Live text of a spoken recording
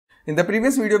In the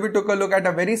previous video, we took a look at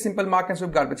a very simple mark and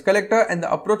sweep garbage collector, and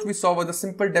the approach we saw was a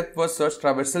simple depth first search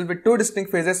traversal with two distinct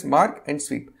phases, mark and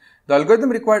sweep. The algorithm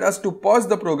required us to pause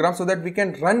the program so that we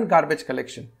can run garbage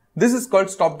collection. This is called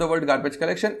stop the world garbage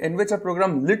collection, in which a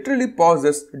program literally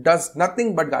pauses, does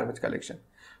nothing but garbage collection.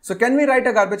 So can we write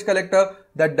a garbage collector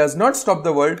that does not stop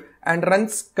the world and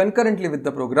runs concurrently with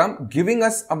the program, giving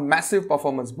us a massive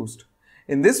performance boost?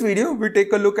 In this video, we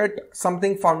take a look at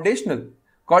something foundational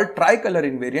called Tricolor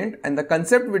Invariant, and the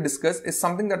concept we discuss is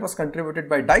something that was contributed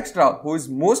by Dijkstra, who is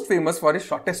most famous for his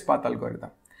shortest path algorithm.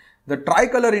 The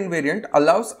Tricolor Invariant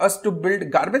allows us to build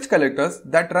garbage collectors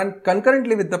that run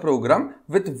concurrently with the program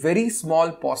with very small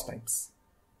pause times.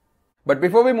 But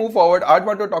before we move forward, I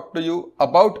want to talk to you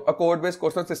about a code-based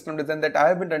course on system design that I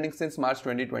have been running since March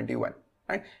 2021.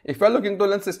 Right? If you are looking to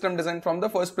learn system design from the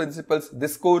first principles,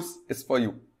 this course is for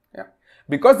you. Yeah.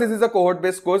 Because this is a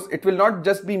cohort-based course, it will not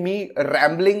just be me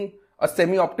rambling a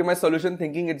semi-optimized solution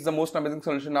thinking it's the most amazing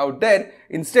solution out there.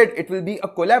 Instead, it will be a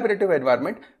collaborative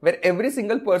environment where every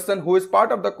single person who is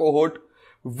part of the cohort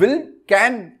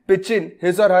can pitch in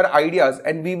his or her ideas,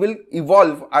 and we will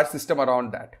evolve our system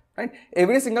around that. Right?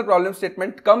 Every single problem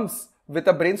statement comes with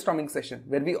a brainstorming session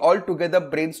where we all together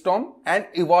brainstorm and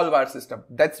evolve our system.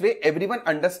 That's way everyone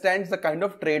understands the kind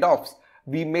of trade-offs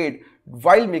we made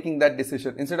while making that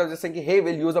decision. Instead of just saying, hey,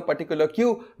 we'll use a particular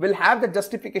queue, we'll have the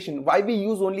justification why we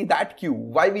use only that queue,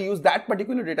 why we use that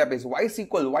particular database, why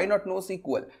SQL, why not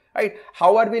NoSQL, right?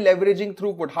 How are we leveraging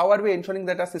throughput? How are we ensuring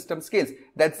that our system scales?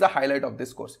 That's the highlight of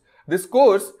this course. This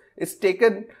course is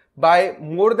taken by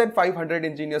more than 500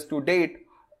 engineers to date,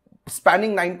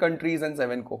 spanning 9 countries and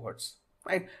 7 cohorts,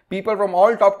 right? People from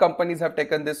all top companies have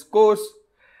taken this course,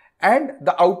 and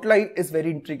the outline is very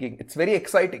intriguing. It's very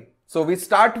exciting. So we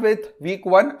start with week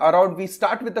 1 we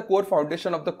start with the core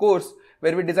foundation of the course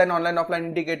where we design online offline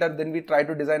indicator, then we try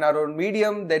to design our own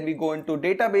medium, then we go into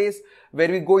database where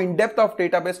we go in depth of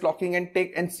database locking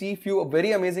and see few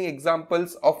very amazing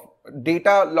examples of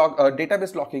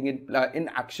database locking in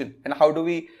action, and how do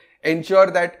we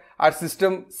ensure that our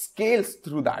system scales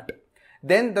through that.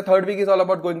 Then the third week is all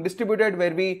about going distributed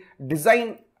where we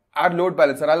design our load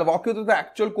balancer. I'll walk you through the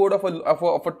actual code of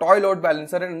a toy load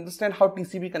balancer and understand how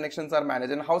TCP connections are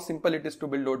managed and how simple it is to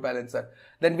build load balancer.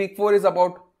 Then week 4 is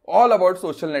all about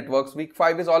social networks. Week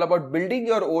 5 is all about building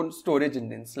your own storage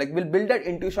engines. Like we'll build that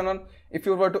intuition on if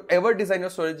you were to ever design your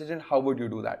storage engine, how would you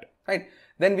do that, right?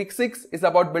 Then week 6 is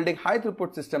about building high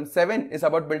throughput systems. 7 is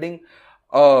about building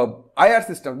IR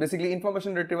systems, basically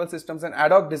information retrieval systems and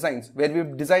ad hoc designs, where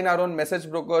we design our own message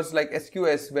brokers like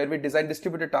SQS, where we design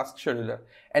distributed task scheduler.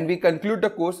 And we conclude the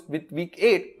course with week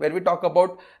 8, where we talk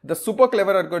about the super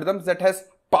clever algorithms that has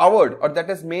powered or that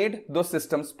has made those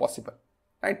systems possible.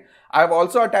 Right? I have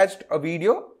also attached a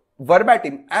video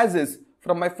verbatim as is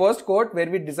from my first cohort where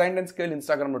we designed and scaled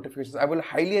Instagram notifications. I will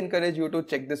highly encourage you to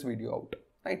check this video out.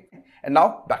 Right? And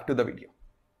now back to the video.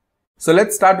 So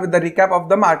let's start with the recap of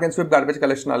the mark and sweep garbage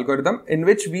collection algorithm, in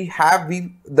which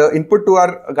the input to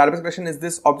our garbage collection is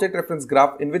this object reference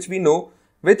graph, in which we know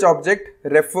which object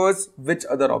refers which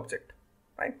other object,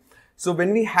 right? So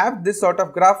when we have this sort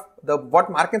of graph,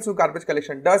 what mark and sweep garbage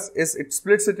collection does is it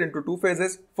splits it into 2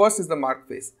 phases. First is the mark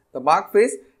phase. The mark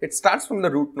phase, it starts from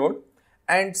the root node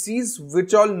and sees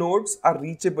which all nodes are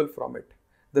reachable from it.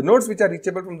 The nodes which are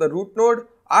reachable from the root node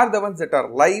are the ones that are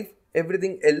live.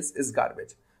 Everything else is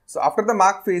garbage. So after the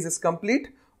mark phase is complete,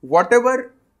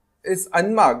 whatever is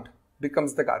unmarked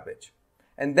becomes the garbage.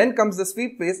 And then comes the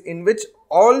sweep phase, in which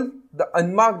all the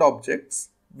unmarked objects,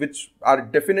 which are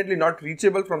definitely not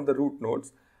reachable from the root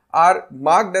nodes, are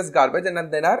marked as garbage, and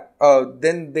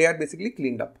then they are basically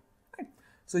cleaned up. Right?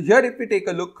 So here if we take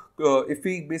a look, if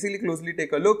we basically closely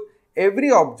take a look,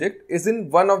 every object is in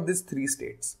one of these 3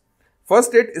 states.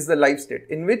 First state is the live state,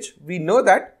 in which we know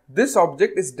that this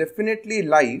object is definitely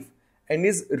live and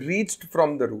is reached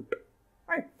from the root,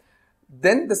 right?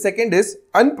 Then the second is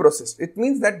unprocessed. It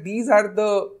means that these are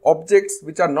the objects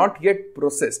which are not yet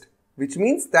processed, which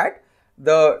means that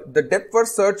the depth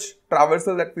first search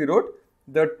traversal that we wrote,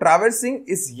 the traversing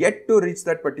is yet to reach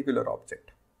that particular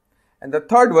object. And the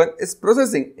third one is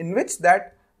processing, in which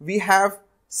that we have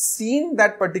seen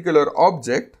that particular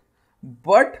object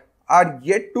but are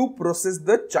yet to process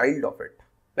the child of it.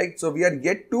 Right? So we are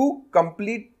yet to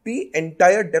complete the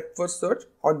entire depth first search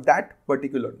on that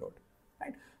particular node.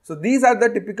 Right? So these are the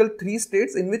typical 3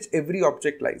 states in which every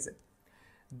object lies in.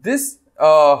 This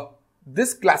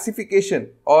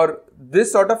classification or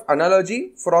this sort of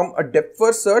analogy from a depth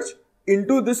first search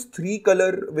into this 3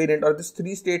 color variant or this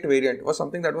 3 state variant was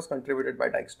something that was contributed by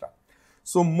Dijkstra.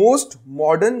 So most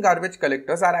modern garbage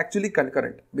collectors are actually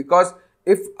concurrent, because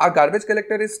if a garbage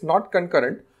collector is not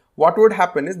concurrent, what would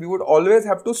happen is we would always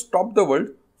have to stop the world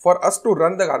for us to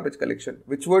run the garbage collection,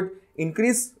 which would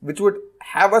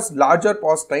have us larger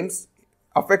pause times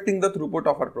affecting the throughput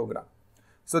of our program.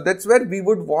 So that's where we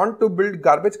would want to build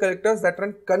garbage collectors that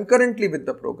run concurrently with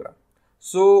the program.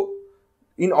 So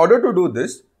in order to do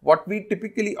this, what we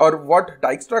typically, or what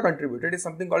Dijkstra contributed, is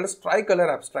something called as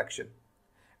Tricolor Abstraction,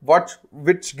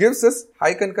 which gives us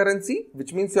high concurrency,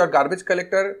 which means your garbage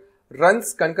collector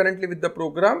runs concurrently with the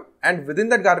program, and within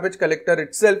that garbage collector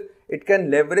itself, it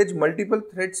can leverage multiple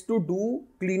threads to do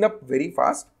cleanup very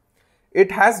fast.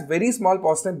 It has very small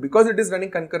pause time because it is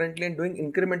running concurrently and doing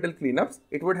incremental cleanups.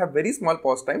 It would have very small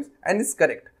pause times and is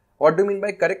correct. What do you mean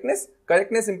by correctness?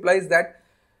 Correctness implies that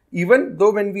even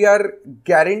though when we are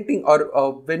guaranteeing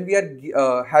or when we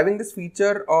are having this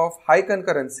feature of high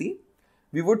concurrency,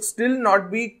 we would still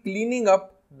not be cleaning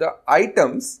up the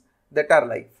items that are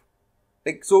live.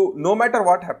 Like, so no matter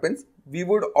what happens, we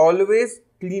would always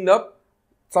clean up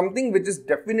something which is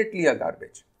definitely a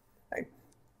garbage, right?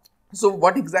 So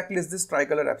what exactly is this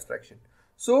tricolor abstraction?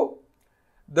 So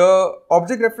the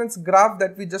object reference graph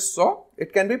that we just saw,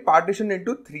 it can be partitioned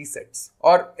into 3 sets,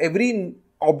 or every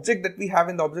object that we have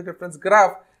in the object reference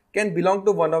graph can belong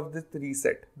to one of the 3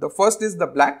 sets. The first is the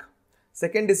black,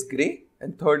 second is gray,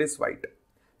 and third is white.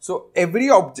 So every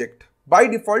object by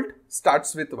default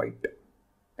starts with white,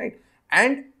 right?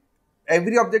 And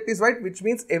every object is white, which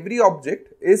means every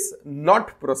object is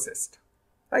not processed,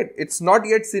 right? It's not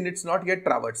yet seen, it's not yet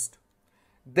traversed.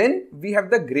 Then we have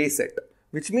the gray set,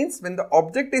 which means when the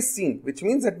object is seen, which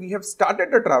means that we have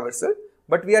started the traversal,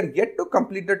 but we are yet to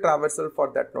complete the traversal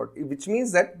for that node, which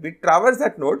means that we traverse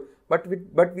that node, but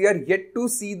we are yet to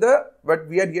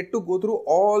go through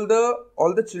all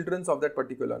the children of that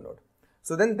particular node.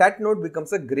 So then that node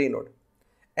becomes a gray node.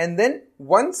 And then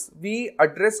once we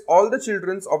address all the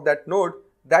children of that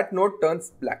node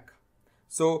turns black.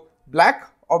 So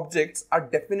black objects are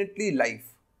definitely live.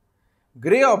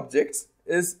 Gray objects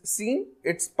is seen,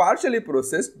 it's partially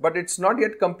processed, but it's not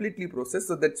yet completely processed.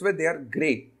 So that's why they are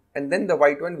gray. And then the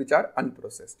white one, which are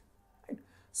unprocessed. Right?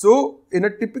 So in a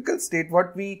typical state,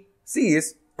 what we see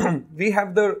is we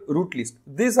have the root list.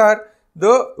 These are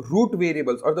the root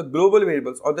variables or the global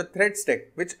variables or the thread stack,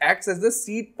 which acts as the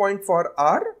seed point for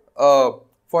our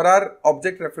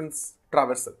object reference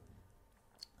traversal.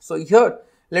 So here,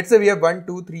 let's say we have 1,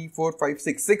 2, 3, 4, 5,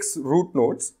 6 root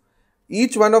nodes.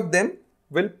 Each one of them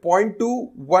will point to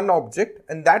one object,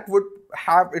 and that would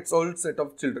have its own set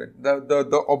of children.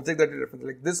 The object that it refers,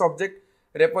 like this object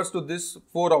refers to this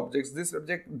 4 objects.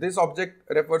 This object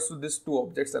refers to this 2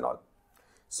 objects and all.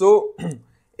 So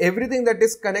everything that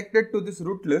is connected to this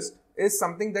root list is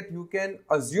something that you can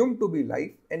assume to be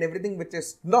live, and everything which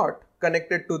is not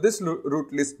connected to this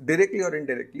root list directly or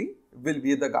indirectly will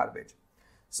be the garbage.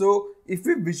 So if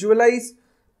we visualize,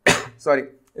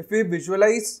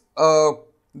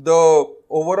 the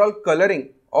overall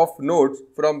coloring of nodes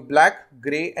from black,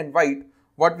 gray and white,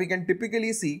 what we can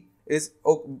typically see is,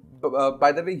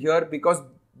 by the way, here, because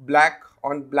black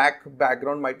on black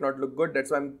background might not look good,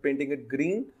 that's why I'm painting it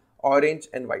green, orange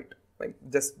and white. Like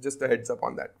just a heads up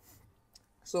on that.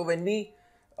 So when we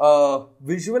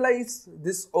visualize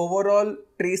this overall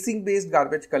tracing based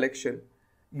garbage collection,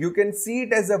 you can see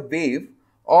it as a wave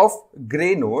of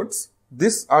gray nodes.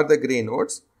 These are the gray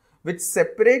nodes, which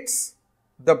separates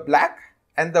the black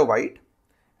and the white,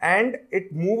 and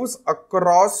it moves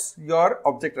across your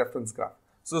object reference graph.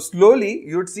 So slowly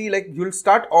you'd see, like, you'll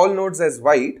start all nodes as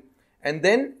white, and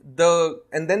then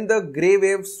the gray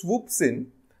wave swoops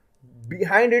in.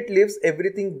 Behind it lives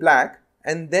everything black,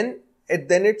 and then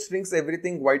it shrinks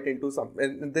everything white into some,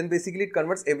 and then basically it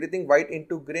converts everything white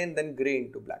into gray and then gray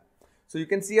into black. So you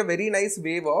can see a very nice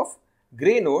wave of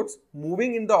gray nodes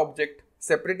moving in the object,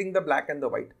 separating the black and the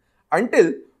white,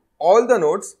 until all the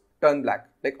nodes turn black,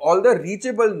 like all the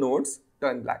reachable nodes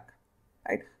turn black,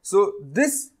 right? So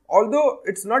this, although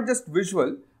it's not just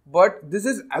visual, but this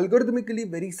is algorithmically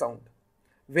very sound.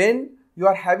 When you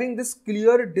are having this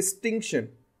clear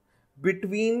distinction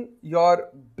between your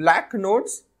black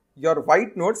nodes, your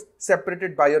white nodes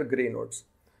separated by your gray nodes.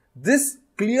 This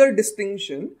clear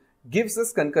distinction gives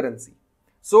us concurrency.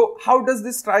 So how does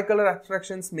this tricolor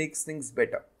abstractions makes things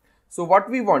better? So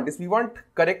what we want is, we want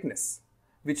correctness,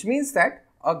 which means that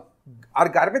our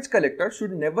garbage collector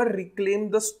should never reclaim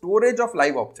the storage of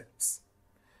live objects,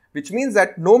 which means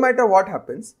that no matter what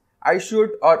happens,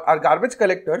 our garbage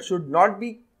collector should not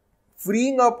be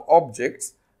freeing up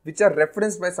objects which are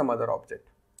referenced by some other object.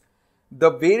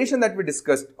 The variation that we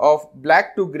discussed of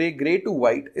black to gray, gray to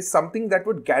white is something that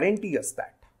would guarantee us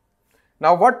that.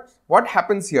 Now what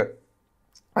happens here?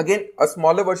 Again, a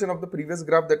smaller version of the previous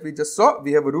graph that we just saw.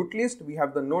 We have a root list, we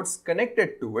have the nodes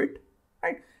connected to it,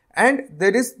 right? And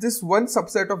there is this one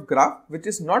subset of graph which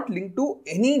is not linked to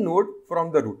any node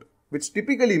from the root, which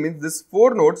typically means these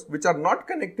 4 nodes which are not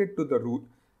connected to the root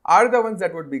are the ones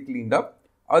that would be cleaned up.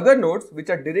 Other nodes which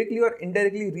are directly or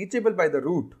indirectly reachable by the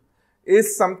root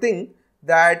is something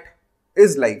that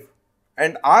is live.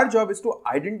 And our job is to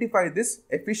identify this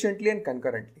efficiently and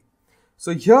concurrently.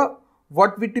 So here,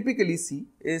 what we typically see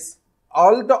is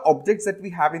all the objects that we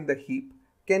have in the heap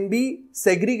can be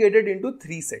segregated into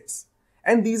 3 sets.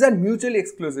 And these are mutually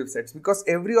exclusive sets because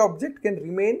every object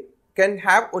can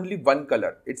have only one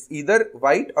color. It's either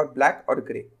white or black or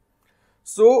gray.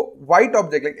 So white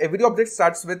object, like every object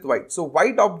starts with white. So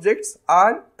white objects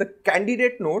are the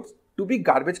candidate nodes to be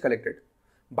garbage collected.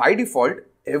 By default,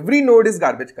 every node is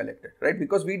garbage collected, right?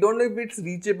 Because we don't know if it's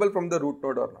reachable from the root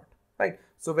node or not, right?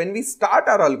 So when we start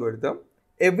our algorithm,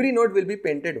 every node will be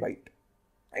painted white,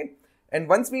 right? And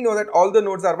once we know that all the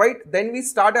nodes are white, then we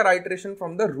start our iteration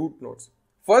from the root nodes.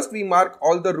 First, we mark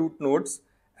all the root nodes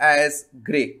as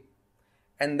gray,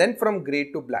 and then from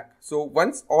gray to black. So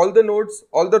once all the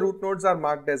root nodes are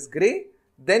marked as gray,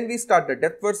 then we start the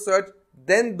depth first search.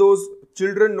 Then those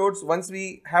children nodes, once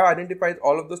we have identified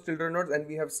all of those children nodes and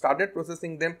we have started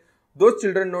processing them, those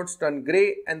children nodes turn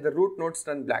gray and the root nodes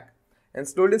turn black. And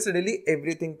slowly and steadily,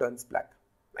 everything turns black,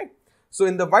 right? So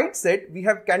in the white set, we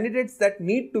have candidates that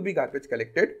need to be garbage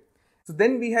collected. So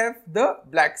then we have the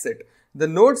black set, the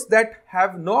nodes that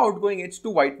have no outgoing edge to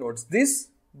white nodes.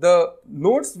 The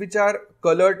nodes which are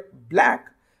colored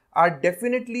black are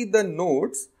definitely the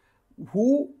nodes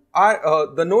who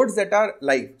are the nodes that are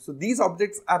live. So these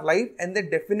objects are live and they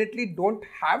definitely don't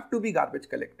have to be garbage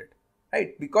collected,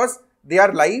 right? Because they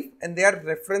are live and they are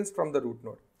referenced from the root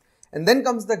node. And then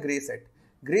comes the gray set.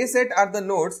 Gray set are the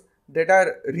nodes that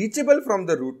are reachable from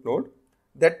the root node,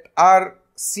 that are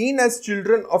seen as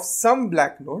children of some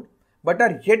black node, but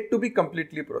are yet to be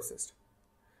completely processed,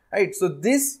 right? So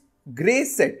this gray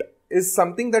set is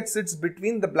something that sits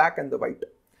between the black and the white.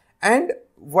 And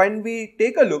when we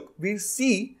take a look, we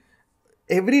see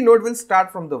every node will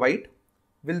start from the white,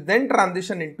 will then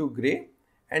transition into gray,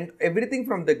 and everything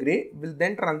from the gray will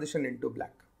then transition into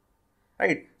black,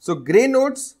 right? So gray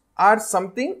nodes are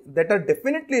something that are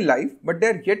definitely live, but they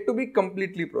are yet to be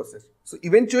completely processed. So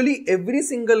eventually every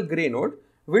single gray node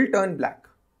will turn black.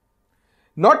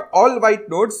 Not all white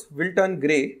nodes will turn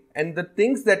gray, and the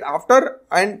things that after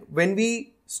and when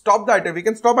we stop the iteration, we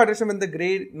can stop iteration when the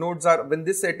gray nodes are, when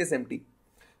this set is empty.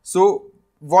 So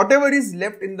whatever is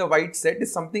left in the white set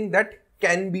is something that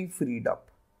can be freed up,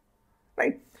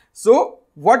 right? So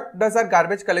what does our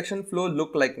garbage collection flow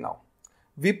look like now?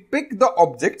 We pick the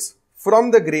objects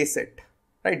from the gray set,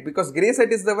 right? Because gray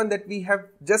set is the one that we have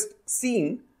just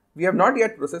seen. We have not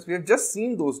yet processed. We have just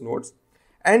seen those nodes,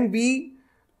 and we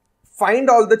find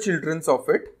all the childrens of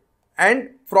it.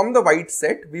 And from the white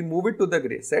set, we move it to the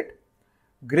gray set.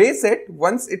 Gray set,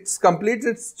 once it completes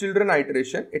its children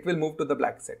iteration, it will move to the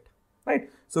black set, right?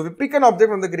 So we pick an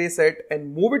object from the gray set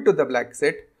and move it to the black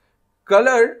set,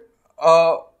 color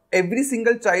every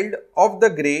single child of the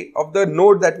gray, of the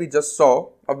node that we just saw,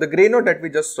 of the gray node that we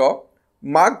just saw,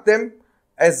 mark them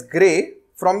as gray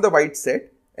from the white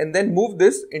set, and then move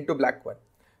this into black one.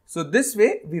 So this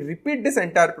way, we repeat this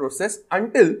entire process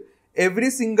until every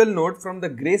single node from the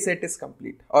gray set is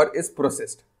complete or is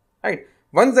processed, right?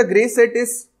 Once the gray set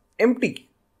is empty,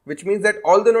 which means that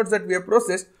all the nodes that we have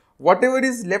processed, whatever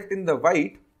is left in the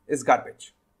white is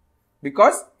garbage,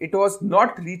 because it was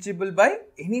not reachable by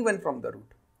anyone from the root.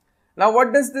 Now,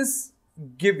 what does this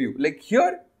give you? Like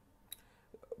here,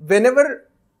 whenever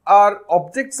our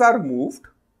objects are moved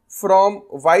from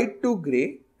white to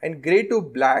gray and gray to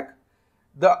black,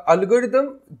 the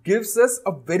algorithm gives us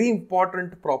a very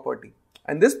important property.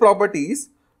 And this property is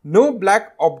no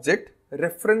black object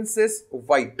references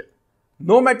white,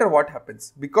 no matter what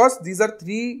happens. Because these are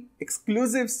 3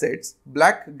 exclusive sets,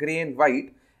 black, gray and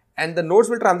white, and the nodes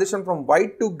will transition from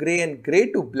white to gray and gray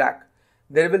to black.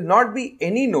 There will not be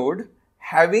any node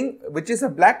which is a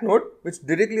black node, which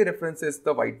directly references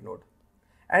the white node.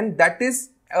 And that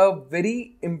is a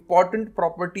very important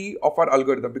property of our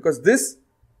algorithm, because this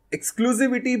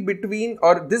exclusivity between,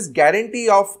 or this guarantee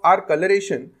of our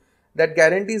coloration, that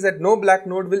guarantees that no black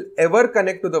node will ever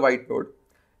connect to the white node,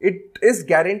 it is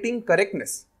guaranteeing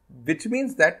correctness, which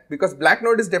means that because black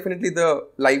node is definitely the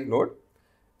live node,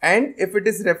 and if it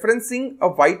is referencing a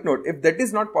white node, if that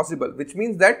is not possible, which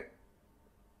means that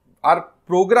our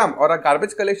program or our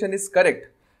garbage collection is correct,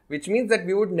 which means that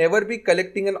we would never be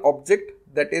collecting an object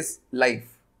that is live,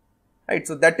 right?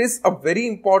 So that is a very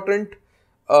important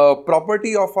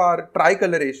property of our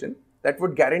tricoloration, that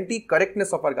would guarantee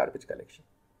correctness of our garbage collection.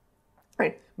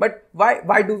 Right? But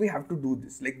why do we have to do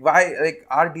this? Like why, like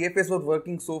our DFS was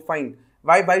working so fine.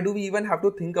 Why do we even have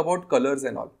to think about colors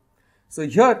and all? So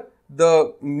here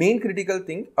the main critical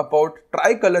thing about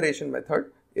tricoloration method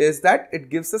is that it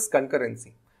gives us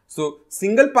concurrency. So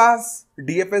single pass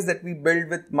DFS that we build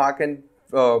with mark and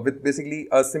with basically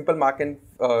a simple mark and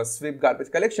sweep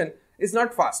garbage collection is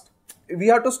not fast. We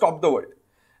have to stop the world,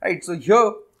 right? So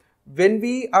here when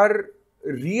we are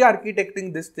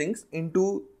re-architecting these things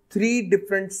into 3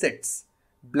 different sets,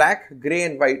 black, gray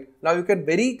and white, now you can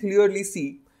very clearly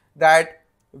see that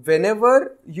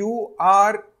whenever you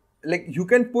are like, you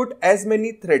can put as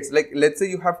many threads, like let's say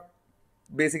you have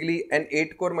basically an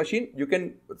 8-core machine, you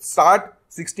can start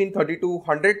 16, 32,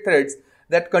 100 threads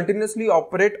that continuously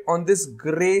operate on this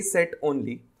gray set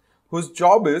only, whose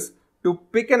job is to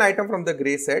pick an item from the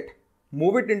gray set,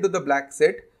 move it into the black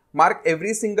set, mark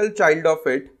every single child of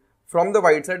it from the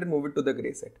white set and move it to the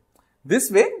gray set.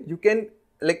 This way you can,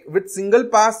 like with single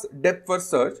pass depth first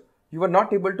search, you are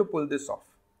not able to pull this off.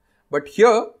 But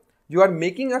here you are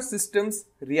making your systems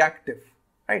reactive,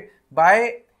 right?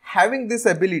 By having this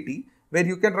ability where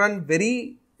you can run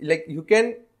you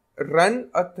can run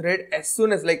a thread as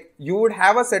soon as, like you would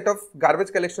have a set of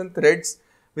garbage collection threads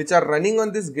which are running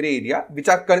on this gray area, which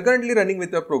are concurrently running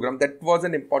with your program. That was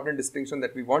an important distinction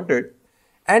that we wanted.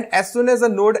 And as soon as a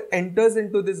node enters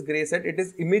into this gray set, it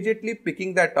is immediately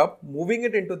picking that up, moving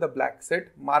it into the black set,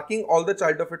 marking all the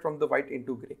child of it from the white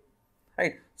into gray.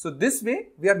 Right? So this way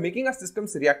we are making our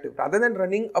systems reactive. Rather than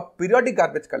running a periodic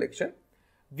garbage collection,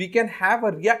 we can have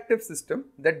a reactive system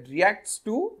that reacts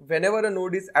to whenever a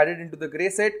node is added into the gray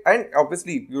set. And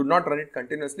obviously you would not run it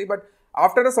continuously, but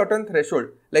after a certain threshold,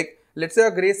 like let's say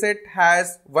a gray set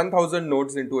has 1000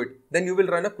 nodes into it, then you will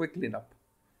run a quick cleanup.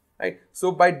 Right?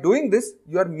 So by doing this,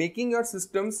 you are making your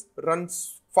systems run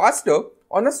faster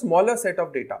on a smaller set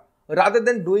of data rather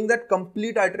than doing that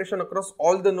complete iteration across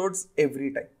all the nodes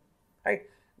every time. Right?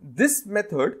 This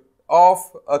method of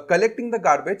collecting the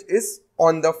garbage is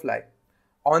on the fly.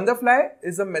 On the fly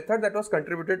is a method that was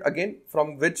contributed again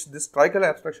from which this Tricolor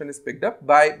abstraction is picked up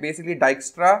by basically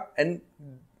Dijkstra and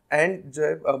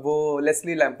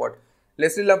Leslie Lamport.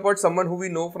 Leslie Lamport, someone who we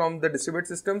know from the distributed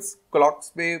systems,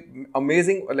 ClockSpay,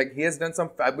 amazing, like he has done some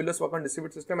fabulous work on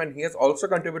distributed system and he has also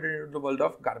contributed into the world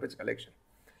of garbage collection.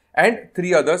 And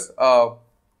 3 others,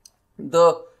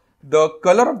 the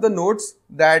color of the nodes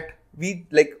that we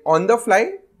like on the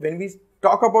fly, when we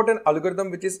talk about an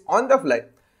algorithm which is on the fly,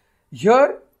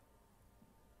 here,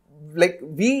 like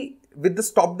with the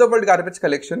stop the world garbage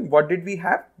collection, what did we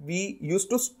have? We used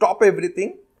to stop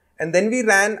everything and then we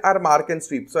ran our mark and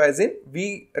sweep. So as in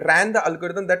we ran the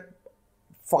algorithm that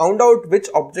found out which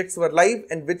objects were live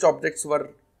and which objects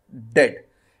were dead.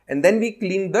 And then we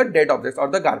cleaned the dead objects or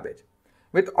the garbage.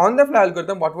 With on the fly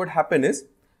algorithm, what would happen is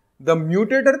the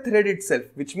mutator thread itself,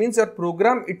 which means your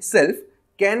program itself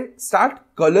can start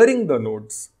coloring the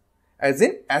nodes. As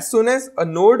in, as soon as a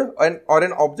node or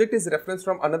an object is referenced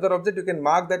from another object, you can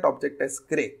mark that object as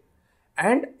gray.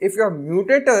 And if your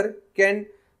mutator can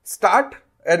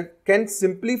can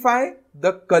simplify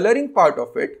the coloring part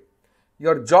of it,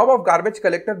 your job of garbage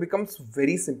collector becomes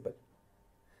very simple.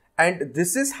 And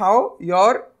this is how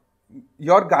your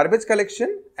garbage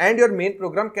collection and your main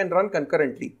program can run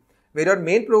concurrently, where your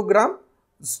main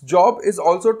program's job is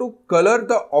also to color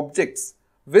the objects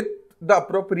with the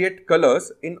appropriate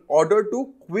colors in order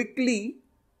to quickly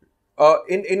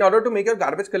in order to make your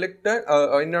garbage collector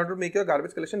in order to make your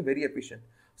garbage collection very efficient,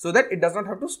 so that it does not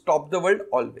have to stop the world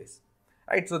always.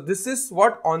 Right? So this is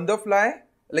what on the fly,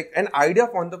 like an idea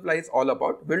of on the fly is all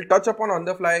about. We'll touch upon on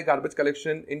the fly garbage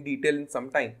collection in detail in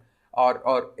some time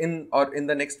or in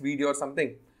the next video or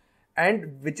something,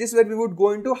 and which is where we would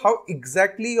go into how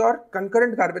exactly your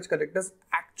concurrent garbage collectors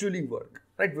actually work.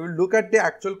 Right? We will look at the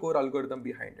actual core algorithm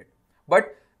behind it.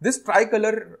 But this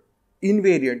tricolor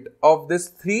invariant of this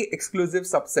 3 exclusive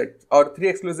subsets or 3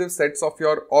 exclusive sets of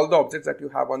all the objects that you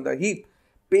have on the heap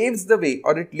paves the way,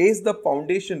 or it lays the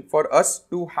foundation for us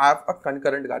to have a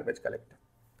concurrent garbage collector.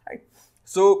 Right?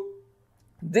 So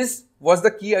this was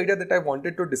the key idea that I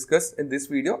wanted to discuss in this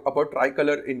video about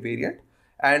tricolor invariant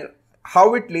and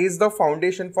how it lays the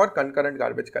foundation for concurrent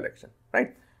garbage collection.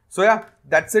 Right? So yeah,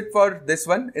 that's it for this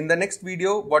one. In the next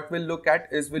video, what we'll look at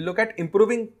is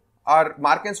improving our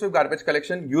mark and sweep garbage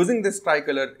collection using this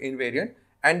tricolor invariant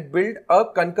and build a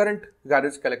concurrent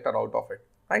garbage collector out of it.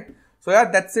 Right? So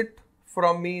yeah, that's it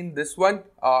from me in this one.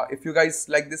 If you guys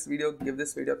like this video, give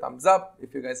this video a thumbs up.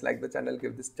 If you guys like the channel,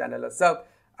 give this channel a sub.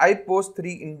 I post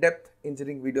 3 in-depth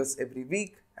engineering videos every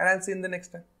week, and I'll see you in the next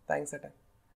time. Thanks a ton.